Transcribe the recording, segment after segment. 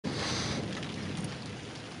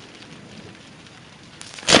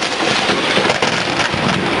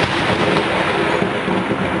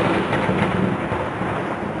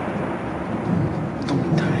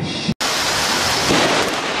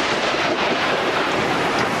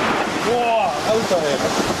Hailing,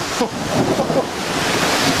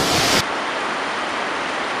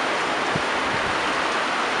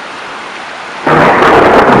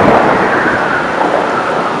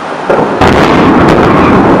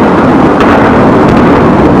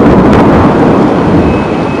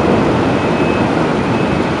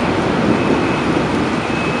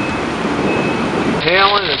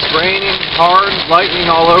 it's raining hard, lightning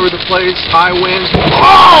all over the place, high winds.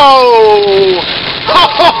 Oh!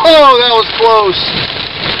 Oh, that was close.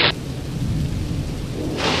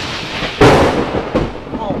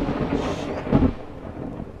 Oh, shit.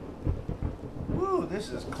 Woo, this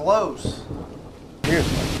is close. Here's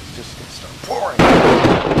when it just gets start pouring.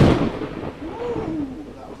 Woo,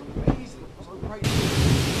 that was amazing. It was right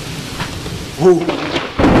here. Woo.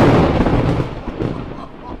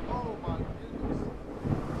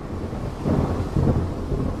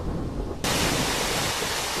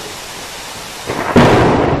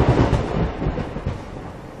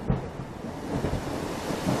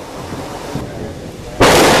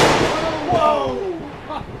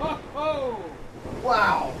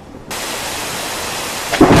 Wow.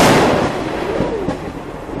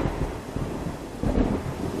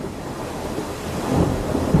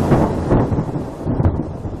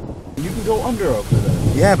 You can go under over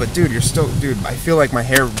there. Yeah, but dude, you're still... Dude, I feel like my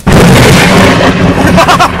hair...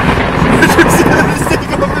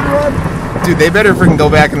 Dude, they better freaking go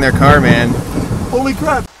back in their car, man. Holy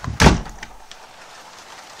crap.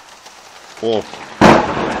 Oh.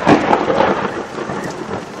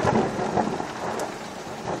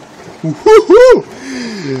 Woohoo!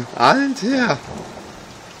 Alter!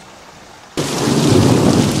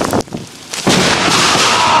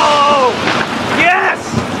 Oh! Yes!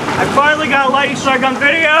 I finally got a lightning strike on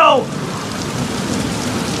video!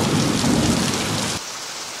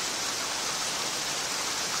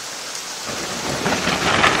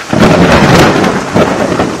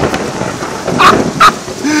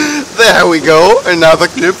 There we go, another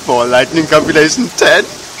clip for Lightning Compilation 10.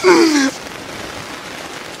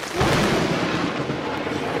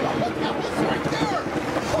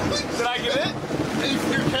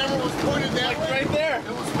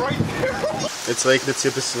 Jetzt regnet es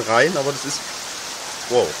hier ein bisschen rein, aber das ist...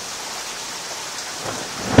 Wow.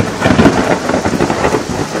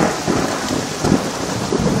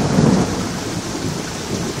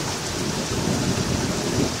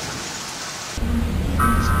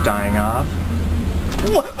 It's dying off.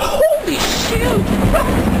 What? Holy shoot!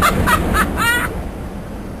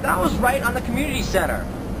 That was right on the community center.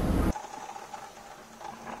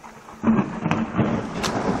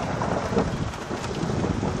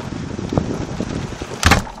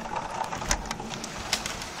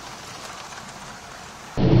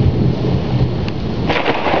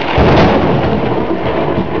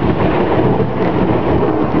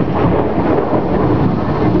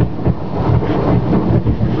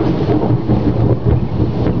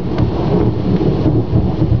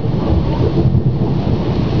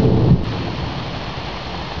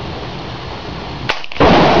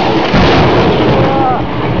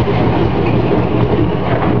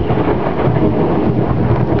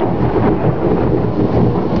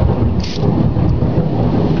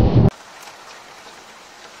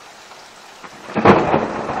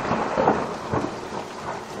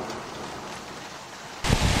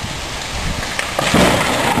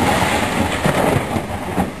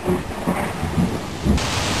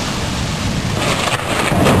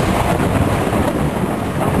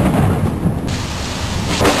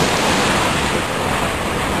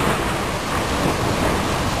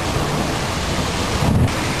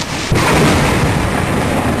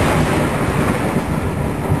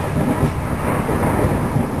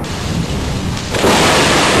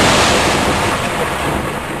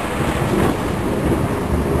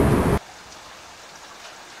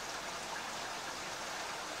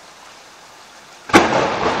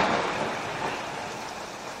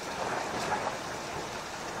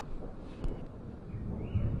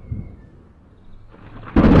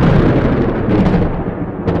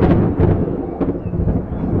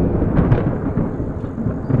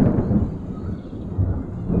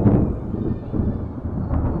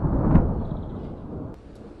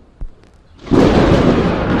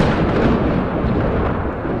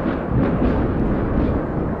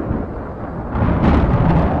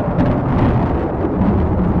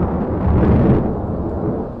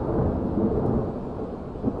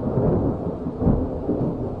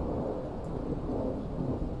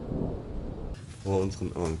 vor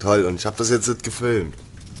unseren Augen. Toll, und ich habe das jetzt nicht gefilmt.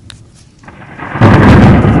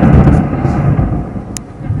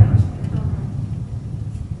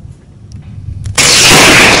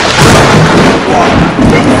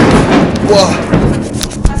 Wow.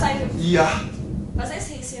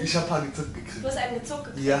 gezuckt gekriegt. Du hast einen gezuckt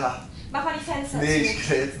gekriegt. Ja. Mach mal die Fenster Nee, zu. ich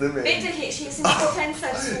kann jetzt nicht mehr. Bitte, schieß nicht die Fenster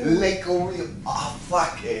zu. Lecko mir. Oh,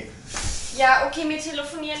 fuck, ey. Ja, okay, wir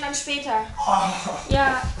telefonieren dann später. Oh.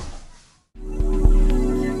 Ja,